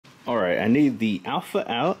All right, I need the Alpha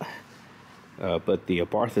out, but the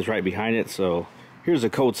Abarth is right behind it. So here's a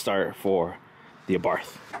code start for the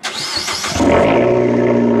Abarth.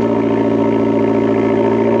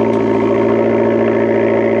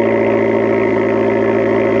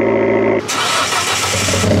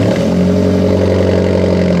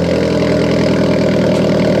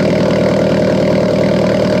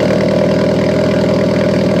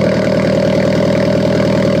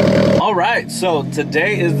 So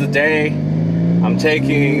today is the day I'm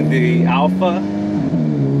taking the Alpha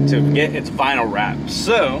to get its vinyl wrap.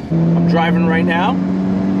 So I'm driving right now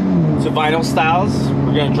to Vinyl Styles.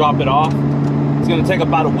 We're gonna drop it off. It's gonna take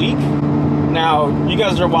about a week. Now you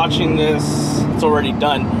guys are watching this, it's already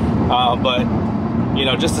done, but you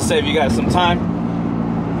know, just to save you guys some time,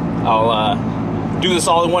 I'll do this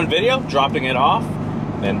all in one video, dropping it off,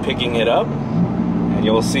 then picking it up, and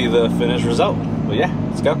you'll see the finished result. But yeah,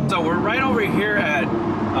 let's go. So we're right over here at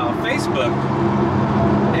Facebook,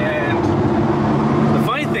 and the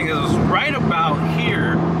funny thing is right about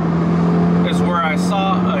here is where I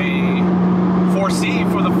saw a 4C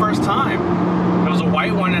for the first time. It was a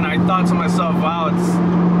white one, and I thought to myself, wow,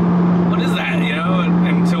 what is that, you know,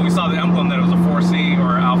 until we saw the emblem that it was a 4C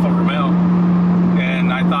or Alfa Romeo,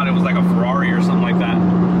 and I thought it was like a Ferrari or something like that.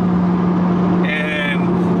 And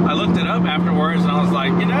I looked it up afterwards, and I was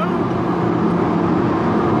like, you know,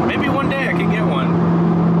 maybe one day I can get one.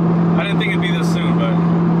 I didn't think it'd be this soon, but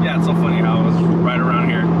yeah, it's so funny how it was right around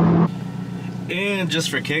here. And just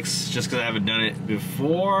for kicks, just because I haven't done it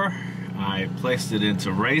before, I placed it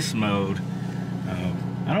into race mode.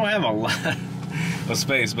 I don't have a lot of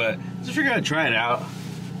space, but just figured I'd try it out.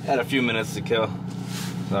 Had a few minutes to kill.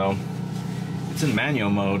 So it's in manual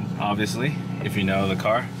mode, obviously, if you know the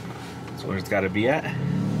car. That's where it's got to be at.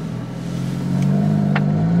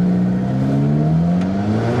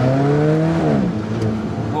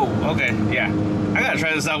 Okay, yeah. I gotta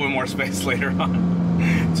try this out with more space later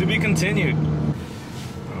on. To be continued.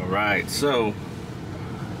 Alright, so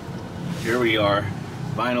here we are.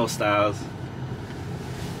 Vinyl Styles.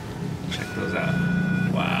 Check those out.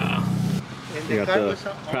 Wow. You got the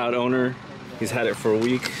proud owner. He's had it for a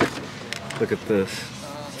week. Look at this.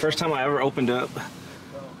 First time I ever opened up.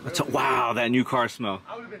 Wow, that new car smell.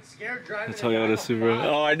 I would have been scared driving. The Toyota Supra.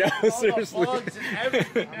 Oh, I know, seriously.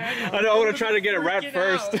 I know, I want to try to get it wrapped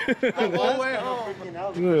first.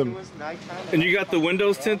 And you got the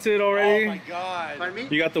windows tinted already? Oh my god. Pardon me?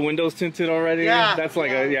 You got the windows tinted already? Yeah. That's like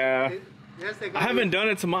a, yeah. I haven't done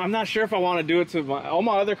it to my, I'm not sure if I want to do it to my, all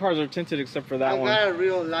my other cars are tinted except for that one. I got a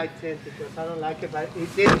real light tint because I don't like it, but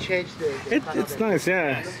it did change the it's nice,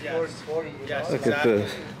 yeah. Yes, look at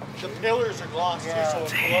this. The pillars are glossy, so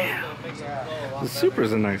it makes it glow. The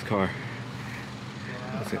Supra's a nice car.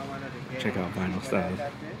 Check out Vinyl Styles.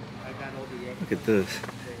 Look at this.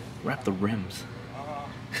 Wrap the rims.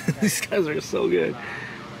 These guys are so good.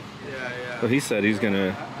 So he said he's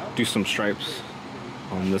gonna do some stripes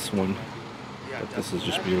on this one. But this is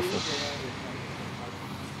just beautiful.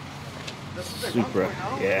 Supra,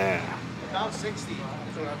 yeah. About 60.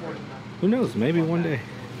 Who knows? Maybe one day.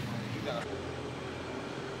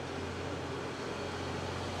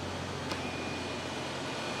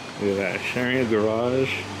 Look at that, sharing a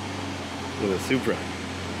garage with a Supra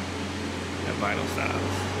at Vinyl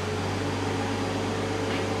Styles.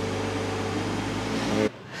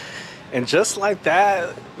 And just like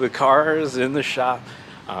that, the car is in the shop.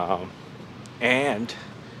 And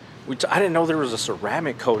I didn't know there was a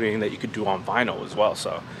ceramic coating that you could do on vinyl as well.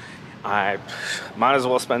 So I might as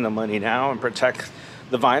well spend the money now and protect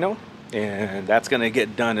the vinyl. And that's going to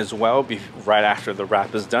get done as well right after the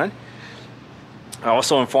wrap is done. I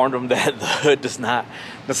also informed them that the hood does not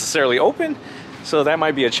necessarily open, so that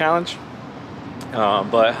might be a challenge.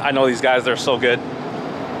 But I know these guys, they're so good.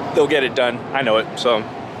 They'll get it done. I know it. So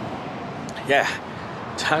yeah,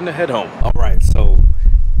 time to head home. All right, so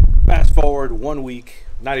fast forward 1 week,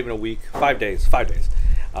 not even a week, 5 days. The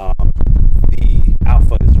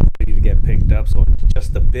Alpha is ready to get picked up, so in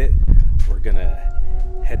just a bit, we're gonna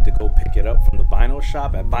head to go pick it up from the vinyl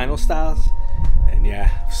shop at Vinyl Styles. And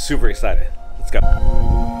yeah, super excited. Let's go.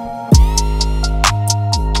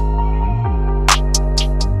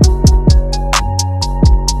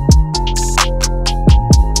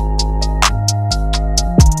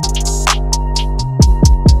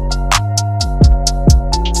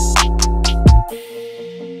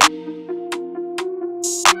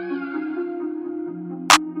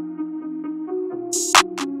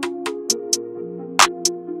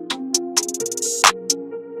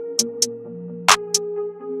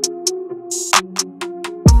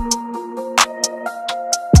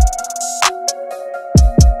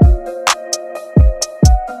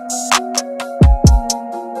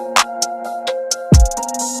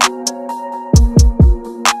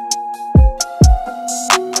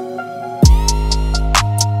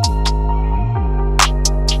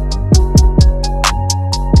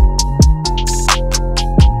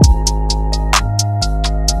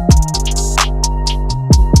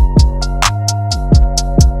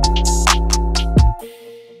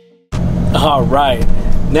 Right.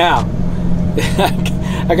 Now,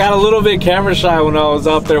 I got a little bit camera shy when I was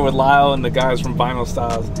up there with Lyle and the guys from Vinyl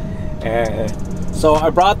Styles. And so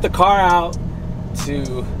I brought the car out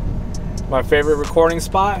to my favorite recording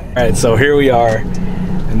spot. All right, so here we are.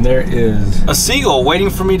 And there is a seagull waiting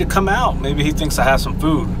for me to come out. Maybe he thinks I have some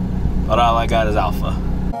food. But all I got is Alpha.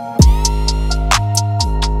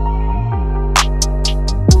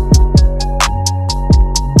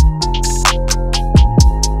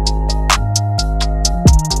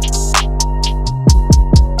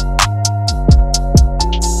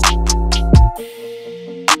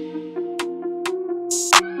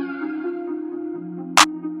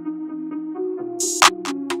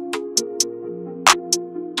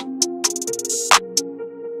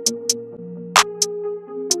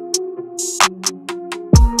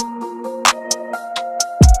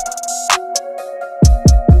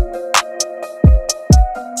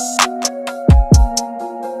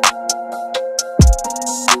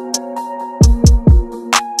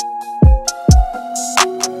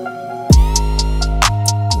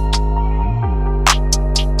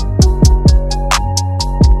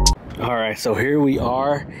 So here we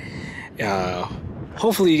are.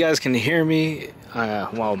 Hopefully you guys can hear me.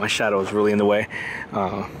 Well, my shadow is really in the way.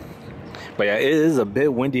 But yeah, it is a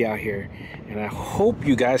bit windy out here. And I hope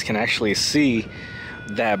you guys can actually see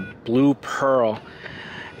that blue pearl.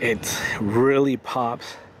 It really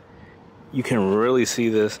pops. You can really see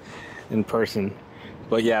this in person.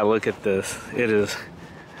 But yeah, look at this. It is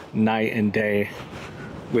night and day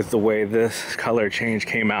with the way this color change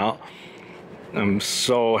came out. I'm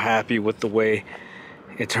so happy with the way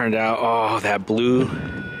it turned out. Oh, that blue,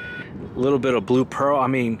 little bit of blue pearl. I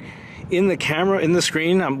mean, in the camera, in the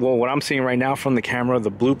screen, well, what I'm seeing right now from the camera, the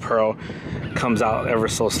blue pearl comes out ever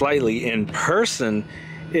so slightly. In person,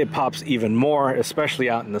 it pops even more, especially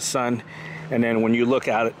out in the sun. And then when you look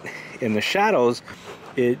at it in the shadows,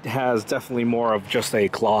 it has definitely more of just a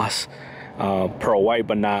gloss pearl white,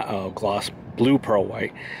 but not a gloss blue pearl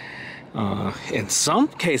white. In some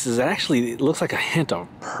cases, it actually looks like a hint of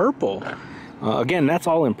purple. Again, that's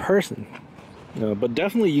all in person. But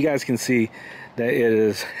definitely you guys can see that it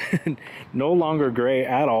is no longer gray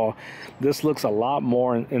at all. This looks a lot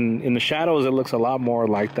more, in the shadows, it looks a lot more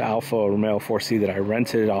like the Alfa Romeo 4C that I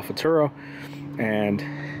rented off of Turo. And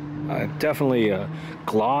definitely a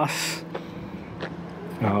gloss.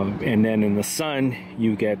 And then in the sun,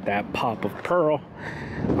 you get that pop of pearl.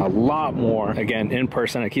 A lot more, again, in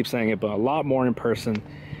person, I keep saying it, but a lot more in person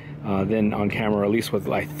than on camera, at least what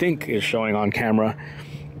I think is showing on camera.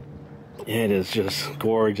 It is just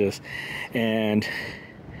gorgeous. And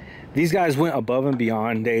these guys went above and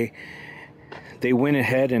beyond. They went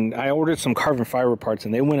ahead, and I ordered some carbon fiber parts,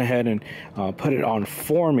 and they went ahead and put it on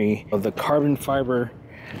for me. The carbon fiber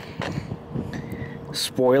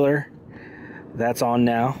spoiler, that's on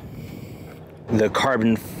now. The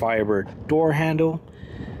carbon fiber door handle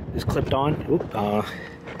is clipped on. I'll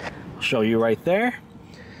show you right there.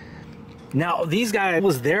 Now, these guys, it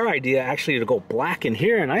was their idea actually to go black in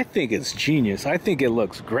here, and I think it's genius. I think it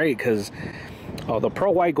looks great because the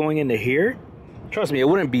pearl white going into here, trust me, it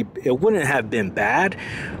wouldn't have been bad.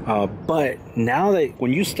 But now that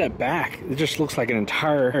when you step back, it just looks like an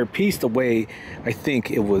entire piece the way I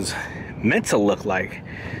think it was meant to look like.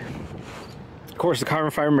 Of course, the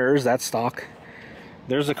carbon fiber mirrors, that's stock.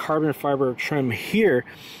 There's a carbon fiber trim here.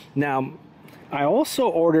 Now, I also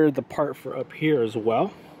ordered the part for up here as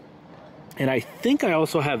well. And I think I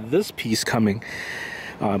also have this piece coming.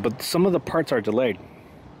 But some of the parts are delayed.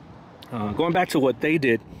 Going back to what they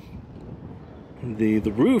did, the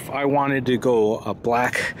roof, I wanted to go a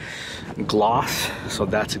black gloss. So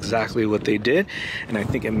that's exactly what they did. And I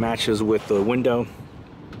think it matches with the window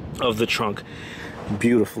of the trunk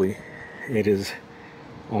beautifully. It is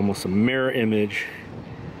almost a mirror image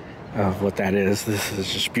of what that is. This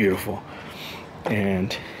is just beautiful.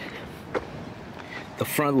 And the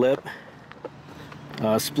front lip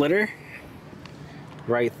splitter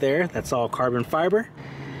right there, that's all carbon fiber.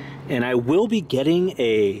 And I will be getting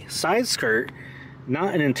a side skirt,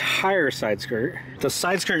 not an entire side skirt. The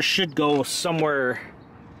side skirt should go somewhere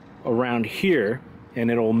around here, and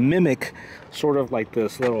it'll mimic sort of like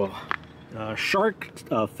this little shark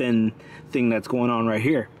fin thing that's going on right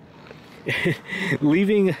here.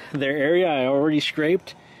 Leaving their area, I already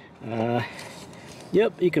scraped.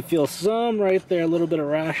 Yep, you can feel some right there, a little bit of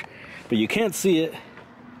rash, but you can't see it.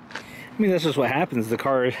 I mean, that's just what happens. The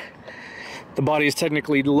body is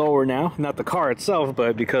technically lower now, not the car itself,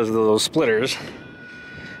 but because of those splitters.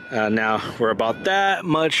 Now we're about that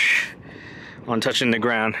much on touching the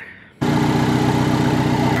ground.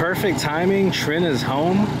 Perfect timing. Trin is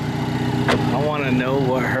home. I want to know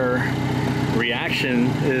what her reaction action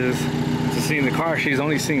is to seeing the car. She's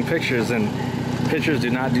only seeing pictures, and pictures do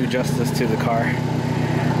not do justice to the car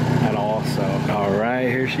at all. So, all right,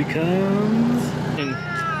 here she comes. And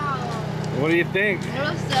what do you think? It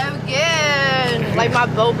looks so good. Like my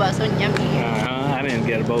boba, so yummy. I didn't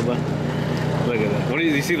get a boba. Look at that. What do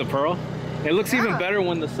you see the pearl? It looks even better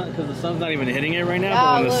when the sun, because the sun's not even hitting it right now.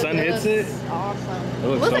 But when the sun hits it, awesome. It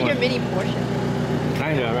looks like your mini Porsche.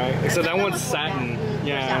 Kinda, right? Except that one's satin.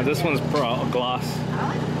 Yeah, this one's pearl gloss.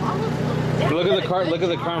 Look at the car. Look at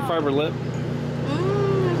the carbon fiber lip.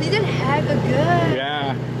 He did heck a good.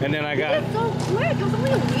 Yeah, and then I got. It's so quick. It was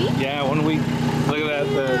only a week. Yeah, 1 week. Look at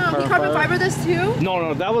that. The carbon fiber this too?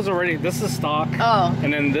 No, that was already. This is stock. Oh.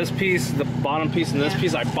 And then this piece, the bottom piece, and this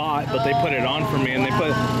piece I bought, but they put it on for me, and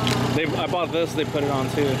I bought this. They put it on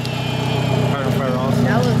too. Carbon fiber also.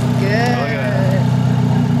 That looks good. Look at that.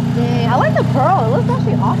 Dang, I like the pearl. It looks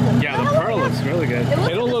actually awesome. Yeah, the pearl looks really good.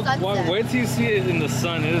 It'll look. Wait till you see it in the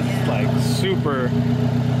sun. It is like super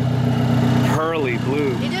pearly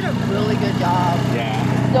blue. He did a really good job. Yeah.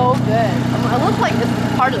 So good. It looks like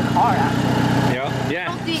it's part of the car actually.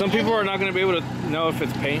 Yeah. Some people are not going to be able to know if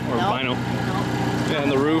it's paint or vinyl. Yeah,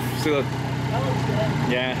 and the roof. See the. That looks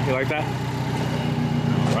good. Yeah, you like that?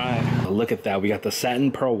 All right. Look at that. We got the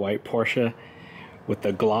satin pearl white Porsche with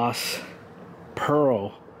the gloss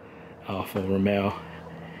pearl Alfa Romeo,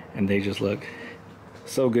 and they just look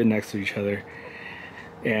so good next to each other.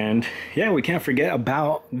 And yeah, we can't forget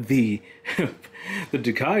about the the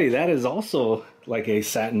Ducati. That is also like a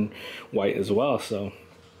satin white as well. So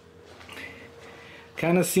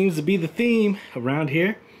kind of seems to be the theme around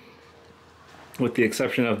here, with the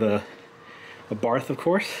exception of the Abarth, of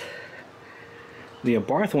course. The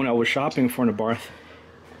Abarth, when I was shopping for an Abarth,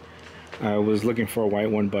 I was looking for a white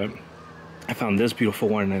one, but I found this beautiful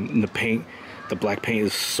one, and the paint, the black paint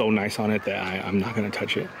is so nice on it that I'm not going to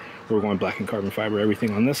touch it. We're going black and carbon fiber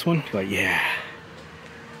everything on this one. But yeah,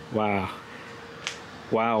 wow.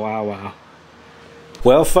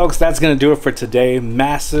 Well, folks, that's going to do it for today.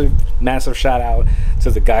 Massive shout out to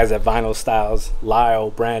the guys at Vinyl Styles, Lyle,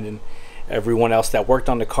 Brandon, everyone else that worked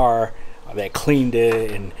on the car, that cleaned it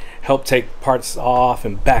and helped take parts off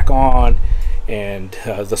and back on, and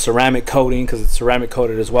the ceramic coating, because it's ceramic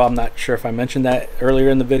coated as well. I'm not sure if I mentioned that earlier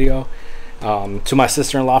in the video. To my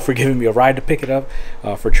sister-in-law for giving me a ride to pick it up,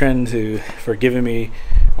 for Trin for giving me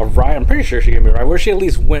a ride. I'm pretty sure she gave me a ride, where she at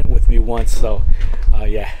least went with me once. So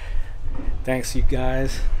yeah, thanks you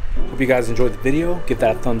guys. Hope you guys enjoyed the video. Give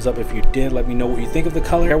that a thumbs up if you did. Let me know what you think of the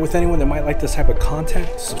color. Share with anyone that might like this type of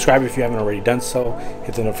content. Subscribe if you haven't already done so.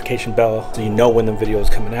 Hit the notification bell so you know when the video is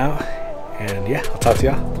coming out. And yeah, I'll talk to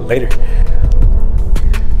y'all later.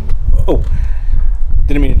 Oh,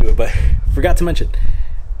 didn't mean to do it, but forgot to mention,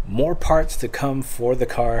 more parts to come for the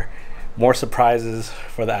car, more surprises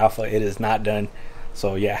for the Alpha. It is not done.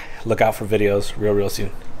 So yeah, look out for videos real soon.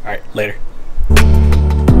 All right, later.